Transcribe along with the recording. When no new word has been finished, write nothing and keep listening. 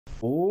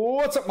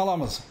What's up, my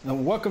llamas,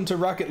 and welcome to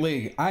Rocket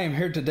League. I am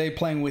here today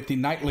playing with the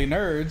Nightly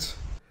Nerds.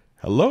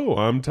 Hello,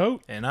 I'm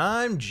Tote. And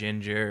I'm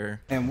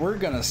Ginger. And we're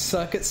gonna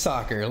suck at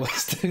soccer.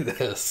 Let's do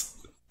this.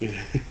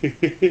 Yes,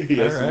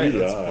 Alright,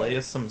 let's are. play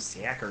us some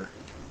soccer.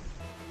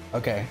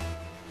 Okay.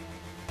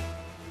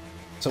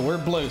 So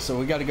we're blue, so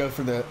we gotta go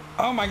for the...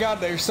 Oh my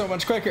god, they're so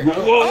much quicker. Whoa.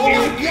 Oh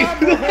my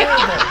god, we're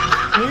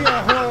horrible. We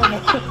are horrible.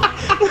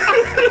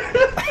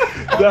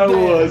 That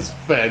was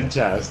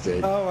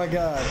fantastic. Oh my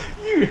god.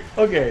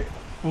 Okay,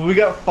 well, we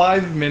got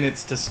 5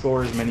 minutes to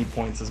score as many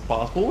points as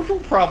possible, which we'll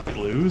probably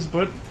lose,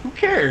 but who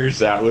cares?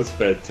 That was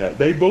fantastic.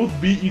 They both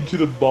beat you to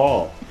the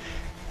ball.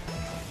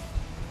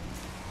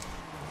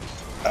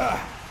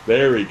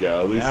 There we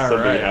go. At least All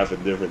something right.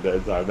 happened different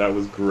that time. That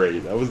was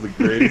great. That was the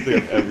greatest thing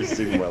I've ever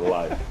seen in my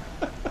life.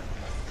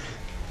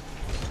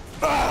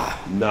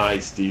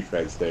 Nice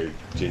defense there,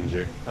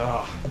 Ginger.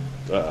 Oh,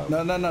 No.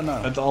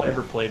 that's all I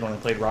ever played when I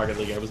played Rocket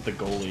League. I was the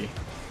goalie.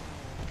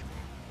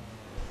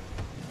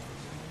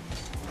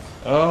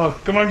 Oh,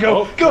 come on,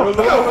 go! Go!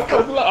 Go!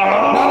 Go!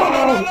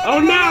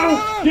 Oh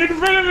no! Get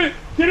rid of it!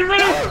 Get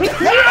rid of it!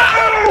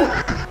 No!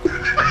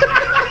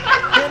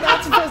 You're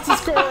not supposed to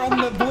score on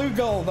the blue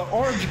goal, the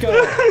orange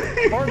goal.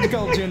 Orange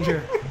goal,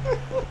 Ginger.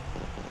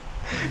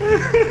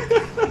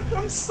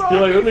 I'm sorry.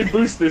 You're like, let me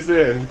boost this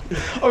in.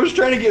 I was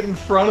trying to get in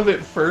front of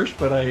it first,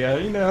 but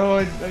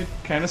I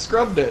kind of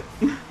scrubbed it.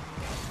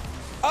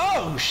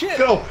 Oh, shit.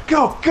 Go!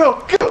 Go!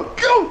 Go! Go!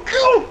 Go!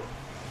 Go!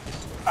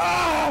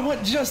 Ah, I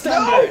went just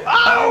under it.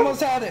 I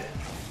almost had it.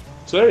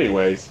 So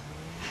anyways,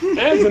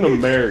 as an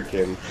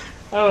American,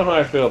 I don't know how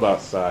I feel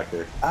about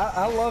soccer.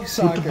 I love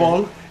soccer.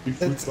 Football?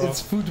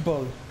 It's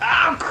football.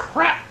 Oh,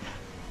 crap!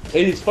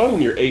 It's fun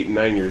when you're 8 and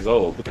 9 years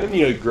old, but then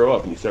you grow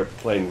up and you start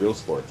playing real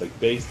sports like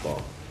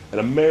baseball and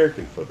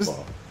American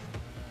football.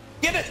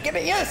 Get it,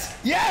 yes,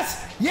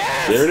 yes,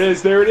 yes! There it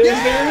is, there it is,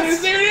 Yes! there it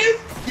is, there it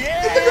is!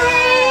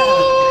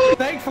 Yeah!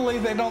 Thankfully,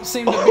 they don't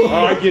seem to be... Oh,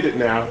 I get it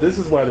now. This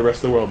is why the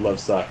rest of the world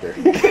loves soccer.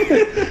 Look,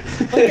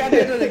 I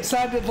did an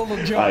excited little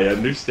jump. I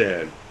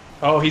understand.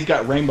 Oh, he's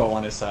got rainbow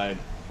on his side.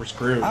 We're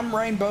screwed. I'm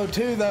rainbow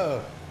too,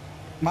 though.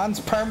 Mine's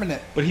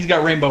permanent. But he's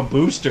got rainbow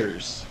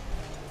boosters.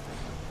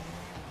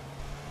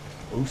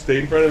 Who stayed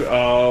in front of?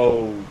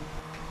 Oh,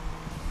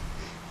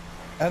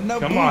 I have no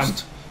Come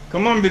boost. on.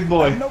 Come on, big I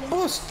boy. have no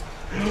boost.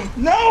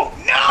 No!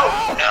 No!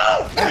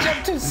 I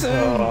jumped too soon.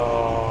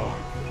 oh.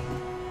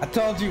 I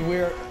told you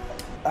we're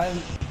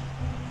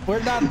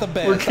not the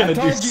best. We're gonna I told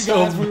do you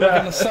so guys we were bad.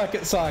 gonna suck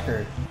at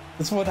soccer.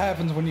 That's what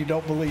happens when you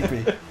don't believe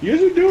me. You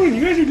guys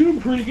are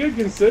doing pretty good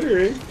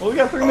considering. Well, we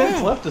got 3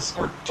 minutes left to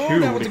score 2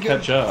 that was to a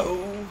catch good- up.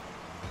 Oh.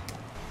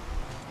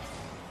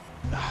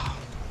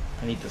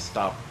 I need to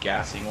stop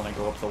gassing when I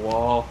go up the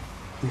wall.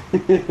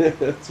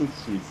 That's what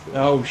she said.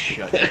 Oh,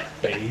 shut your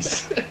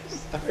face. Sorry,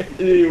 it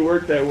didn't even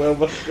work that well,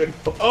 but good.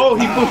 Oh,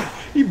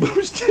 he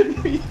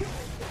boosted me.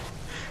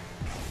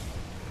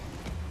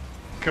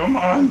 Come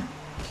on.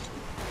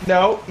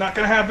 No, not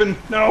gonna happen.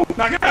 No,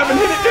 not gonna happen.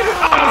 Hit it, hit it.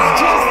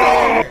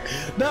 Oh!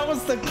 Just there. That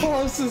was the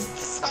closest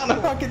Son of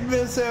a- fucking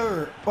miss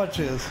ever. Watch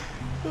this.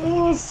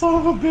 Oh, son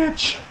of a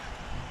bitch.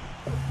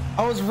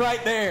 I was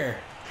right there.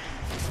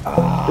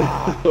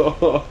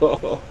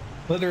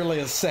 Literally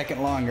a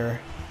second longer.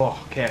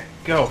 Oh, okay.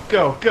 Go,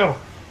 go, go.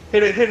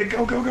 Hit it,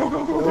 go, go, go,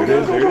 go, go, There go, it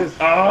is, go, there go. it is.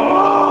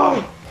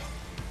 Oh!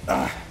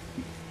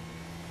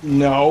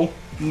 No,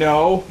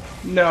 no,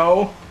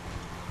 no,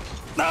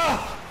 No!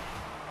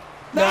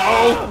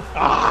 no.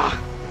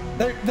 Ah!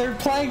 They're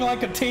playing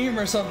like a team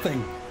or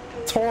something.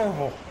 It's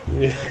horrible.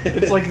 Yeah.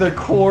 It's like they're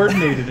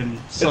coordinated and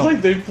It's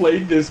like they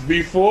played this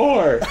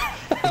before.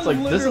 It's like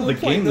this is Literally the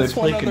played game they this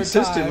play one other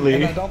consistently.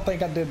 time, and I don't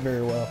think I did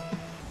very well.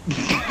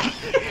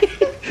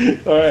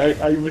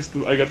 Alright, I missed.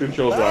 I got the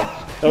controls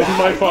off. That wasn't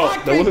my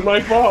fault. That wasn't my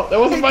fault. That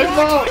wasn't my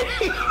fault.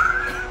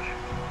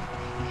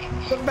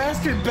 The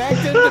bastard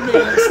backed into me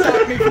and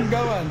stopped me from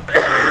going.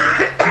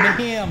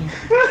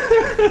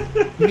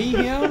 Me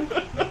him?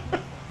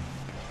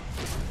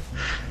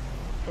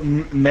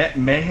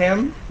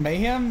 Mayhem?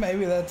 Mayhem?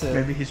 Maybe that's it.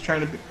 Maybe he's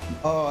trying to be.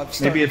 Oh, I'm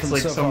starting Maybe it's from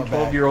like so some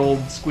far back.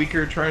 12-year-old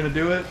squeaker trying to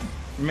do it.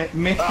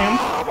 Mayhem?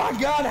 Oh my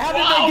god, how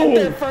did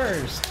they get there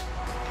first?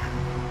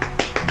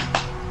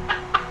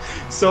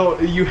 So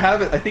you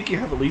have it. I think you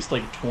have at least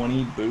like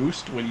 20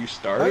 boost when you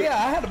start. Oh yeah,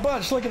 I had a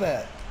bunch, look at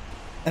that.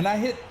 And I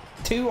hit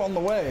 2 on the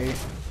way.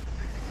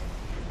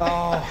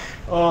 Oh,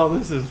 Oh,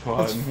 this is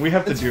fun. We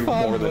have to it's do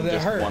fun, more than but it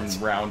just hurts.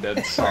 one round at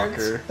It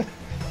soccer.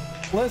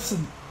 hurts.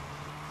 Listen.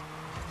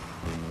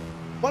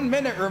 1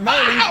 minute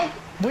remaining. Ow!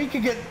 We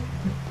could get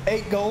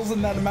 8 goals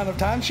in that amount of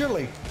time,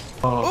 surely.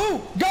 Oh.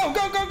 Ooh, go,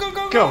 go, go, go,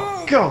 go,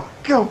 Go, go,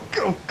 go,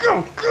 go,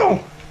 go,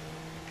 go!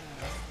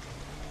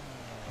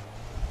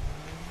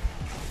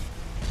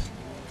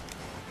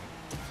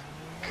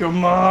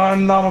 Come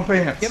on, Llama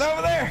Pants. Get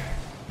over there.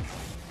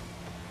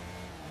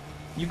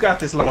 You got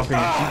this, Llama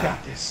Pants. You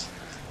got this.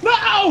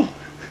 No!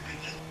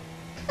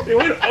 It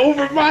went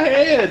over my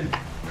head.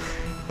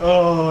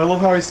 Oh, I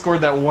love how he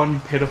scored that one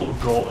pitiful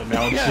goal, and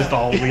now it's Yeah. just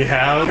all we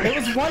have. It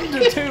was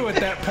 1-2 at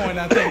that point,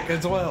 I think,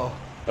 as well.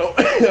 Oh,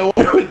 I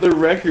wonder what the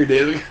record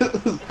is.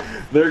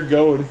 They're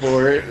going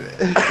for it.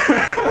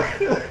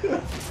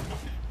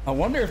 I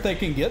wonder if they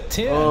can get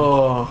 10.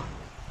 Oh.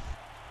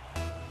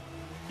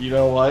 You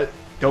know what?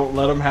 Don't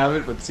let them have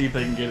it, but see if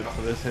they can get it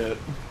for this hit.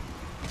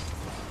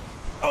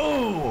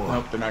 Oh!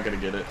 Nope, they're not gonna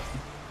get it.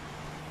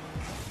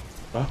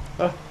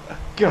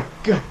 Go,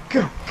 go,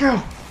 go,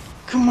 go!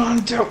 Come on,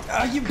 Dope!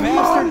 Oh, you Come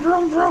bastard! on,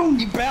 vroom, vroom!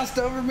 You bounced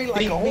over me like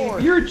Beep, a beep,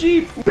 horse. you're a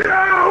Jeep!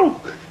 No!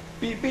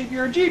 Beep, beep,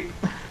 you're a Jeep!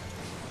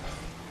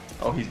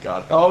 Oh, he's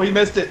got it. Oh, he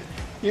missed it!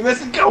 He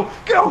missed it! Go!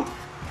 Go!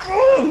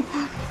 Go!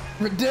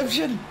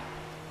 Redemption.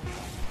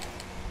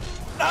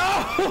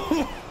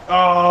 No!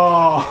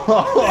 Oh!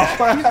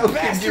 How could you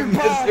bastard miss?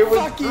 Bob, It was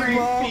fuck you, 3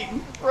 Bob. feet in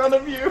front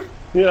of you!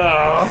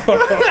 Yeah.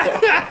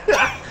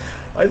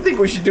 I think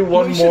we should do We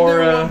one should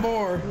more, do one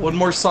more. one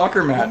more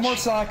soccer match. One more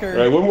soccer.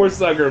 Alright, one more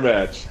soccer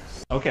match.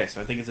 Okay,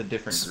 so I think it's a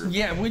different group.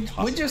 Yeah,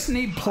 we just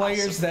need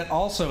players that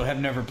also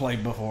have never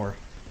played before.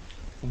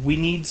 We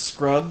need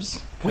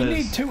scrubs. We 'cause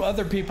need 2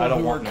 other people I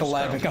don't who are want no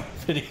collabing scrubs.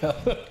 on video.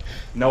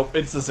 Nope,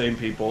 it's the same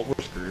people.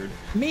 We're screwed.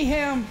 Me,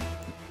 him.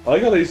 I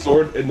like how they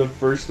scored in the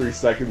first 3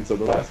 seconds of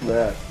the last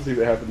match. Let's see if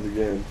it happens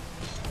again.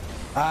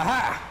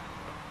 Aha!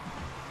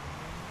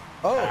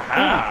 Oh!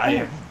 Ah, I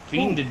have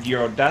fiended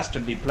your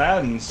dastardly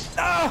plans.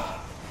 Ah!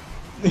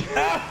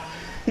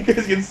 You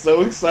guys get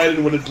so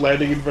excited when it's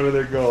landing in front of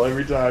their goal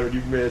every time, and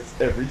you miss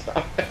every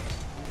time.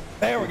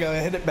 There we go.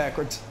 Hit it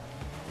backwards.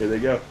 Here they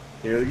go.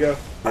 Here they go.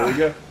 Here they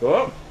go.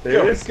 Oh, there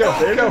Go, it is. Go.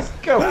 There it is.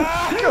 Go,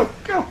 go,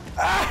 go,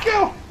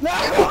 go! No!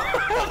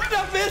 How did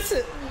I miss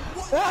it?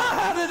 Ah,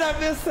 how did I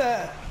miss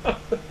that?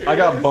 I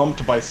got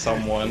bumped by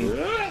someone.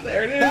 Ah,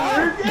 there it is. No!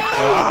 There it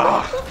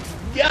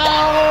goes.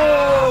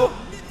 Go!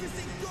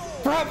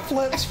 Front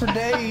flips for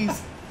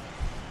days.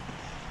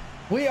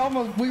 We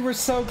were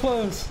so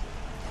close.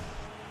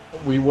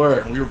 We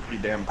were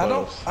pretty damn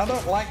close. I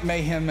don't like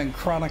Mayhem and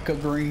Chronica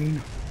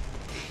Green.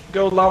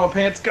 Go, Llama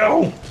Pants,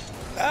 go!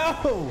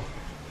 Oh!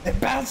 It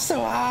bounced so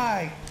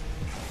high.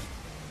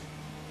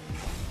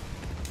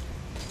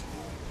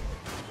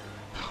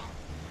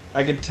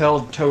 I can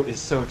tell Tote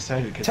is so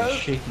excited because Tote- he's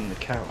shaking the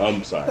couch.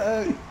 I'm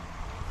sorry.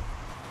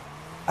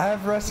 I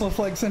have restless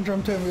leg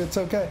syndrome too. It's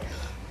okay.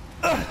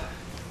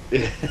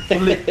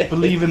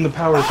 Believe in the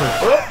power Tote.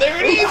 Oh,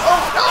 there it is.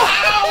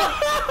 Oh,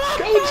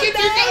 no! Go, Ginger.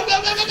 Go,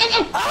 go, go, go,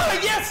 go, go. Oh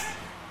yes!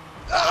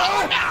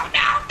 Oh, no,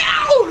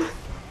 no, no!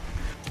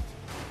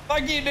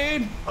 Fuck you,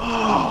 dude.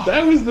 Oh,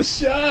 That was the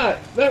shot.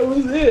 That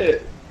was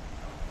it.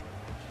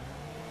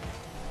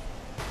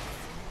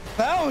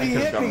 Oh, I he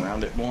could have hit gone me.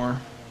 around it more.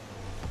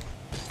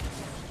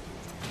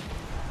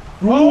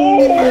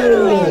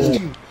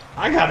 Oh!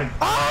 I got it.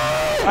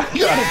 Oh! I got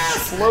Yes!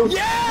 explosive.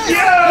 Yes!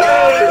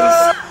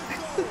 Yes!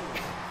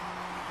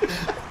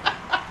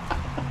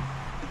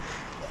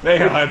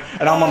 Hang on,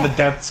 and I'm on the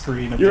death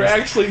screen. Of You're this.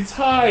 actually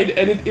tied,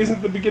 and it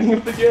isn't the beginning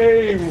of the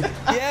game.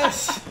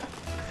 Yes!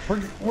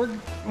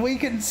 We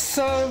can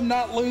so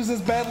not lose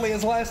as badly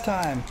as last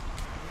time.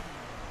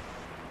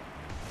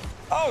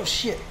 Oh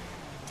shit!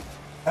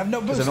 I have no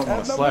boost. Because I don't want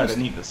have to no slide. boost.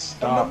 I need to I have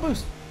stop. no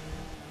boost.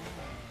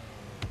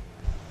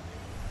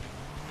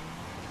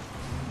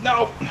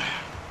 No.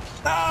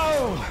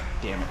 No!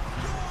 Damn it.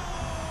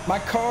 My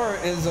car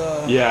is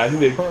Yeah, I think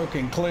they've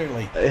broken.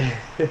 Clearly.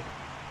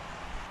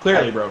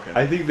 Clearly broken.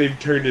 I think they've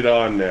turned it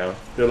on now.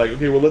 They're like,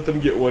 okay, we'll let them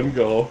get one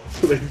goal,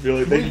 so they feel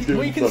like they can do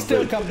We can something.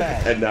 still come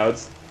back. And now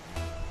it's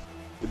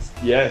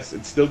yes,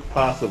 it's still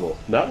possible.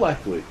 Not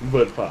likely,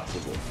 but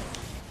possible.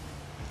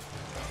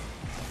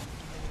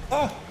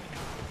 Oh!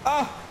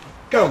 Oh!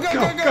 Go, go,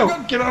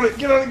 go, Get on it,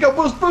 get on it, go,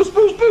 boost, boost,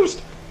 boost,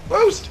 boost!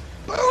 Boost,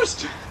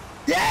 boost!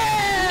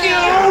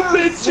 Yeah! Go,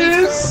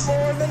 bitches! Score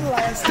more than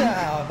last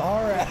time.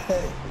 All right.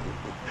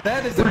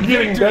 That is. We're a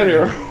getting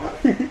victory.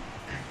 better.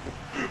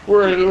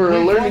 we're a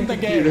We've learning won the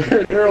game.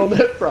 computer, neural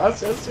net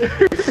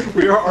processor.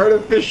 We are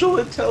artificial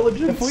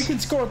intelligence. If we can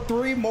score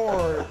 3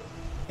 more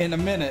in a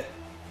minute,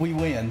 we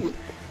win.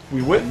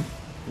 We win.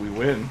 We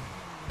win.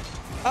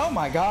 Oh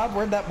my God!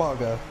 Where'd that ball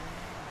go?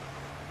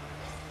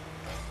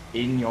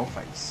 In your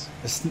face.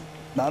 It's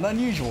not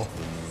unusual.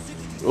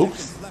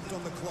 Oops.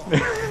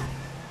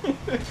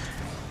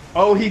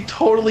 Oh, he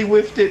totally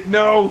whiffed it.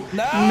 No.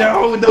 No.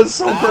 No, that was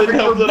so I perfect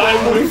know for that I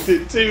both. whiffed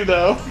it too,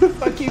 though.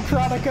 Fuck you,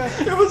 Chronica.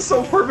 It was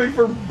so perfect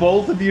for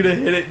both of you to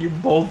hit it. You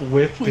both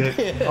whiffed it.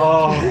 did.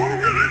 Oh.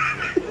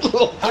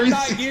 I'm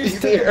not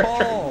used to the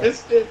ball.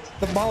 Missed it.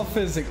 The ball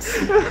physics.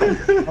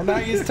 I'm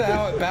not used to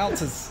how it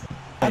bounces.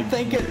 I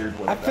think it. Weird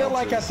when I it feel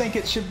like I bounces. think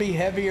it should be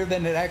heavier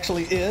than it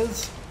actually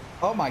is.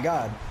 Oh my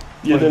God.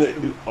 Yeah, But then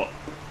it's- it, oh,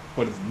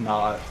 But it's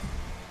not.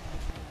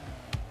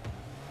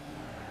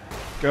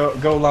 Go,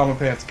 go, Llama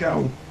Pants,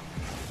 go.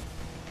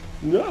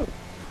 no.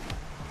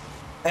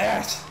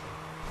 Yes.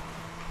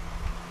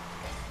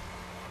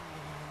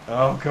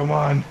 Oh, come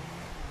on.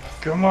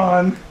 Come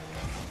on.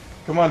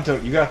 Come on,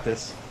 Tote, you got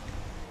this.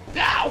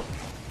 No.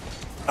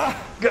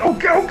 Go,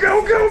 go,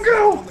 go, go,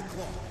 go!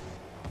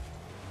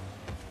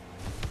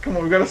 Come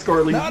on, we gotta score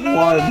at least No, no,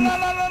 one. no, no,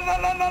 no, no,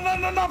 no, no, no, no,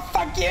 no, no,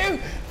 fuck you!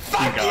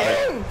 Fuck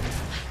got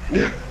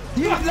you!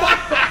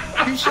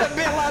 You shouldn't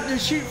be allowed to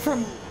shoot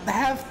from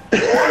half the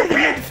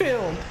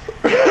midfield.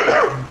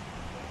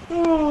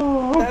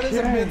 Oh, That is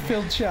a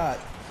midfield shot.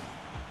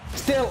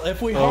 Still,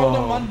 if we hold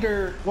them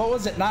under, what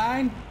was it,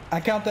 9? I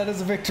count that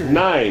as a victory.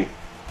 9.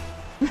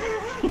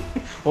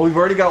 Well, we've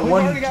already got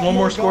one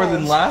more score goals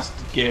than last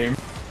game.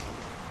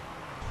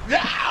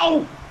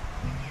 Ow!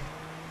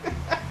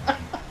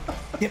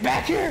 Get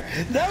back here!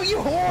 No, you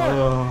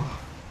whore!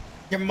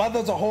 Your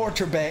mother's a whore,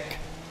 Trebek.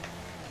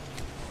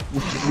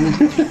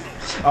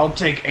 I'll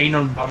take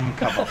album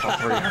cover for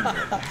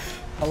 300.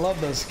 I love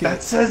those skits.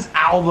 That says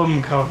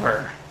album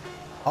cover.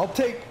 I'll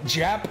take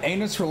Jap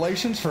anus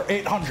relations for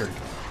 800.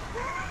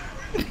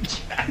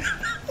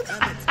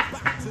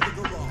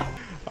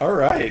 All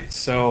right,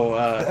 so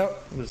that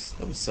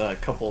was a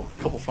couple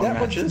fun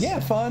matches. Yeah,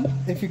 fun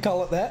if you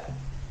call it that.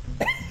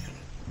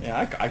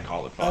 Yeah, I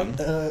call it fun.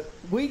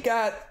 We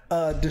got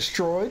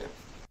destroyed.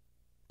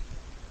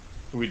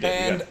 We did.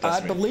 And I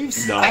believe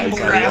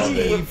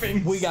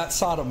we got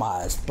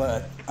sodomized,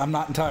 but I'm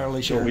not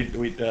entirely sure. So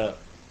we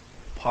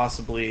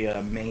possibly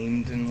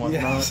maimed and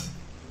whatnot. Yes.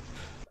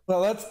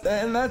 Well,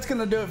 that's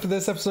gonna do it for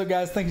this episode,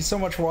 guys. Thank you so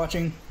much for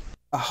watching.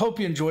 I hope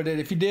you enjoyed it.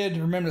 If you did,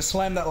 remember to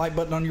slam that like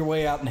button on your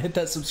way out and hit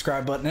that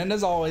subscribe button. And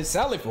as always,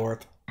 Sally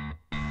forth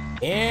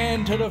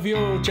into the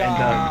future.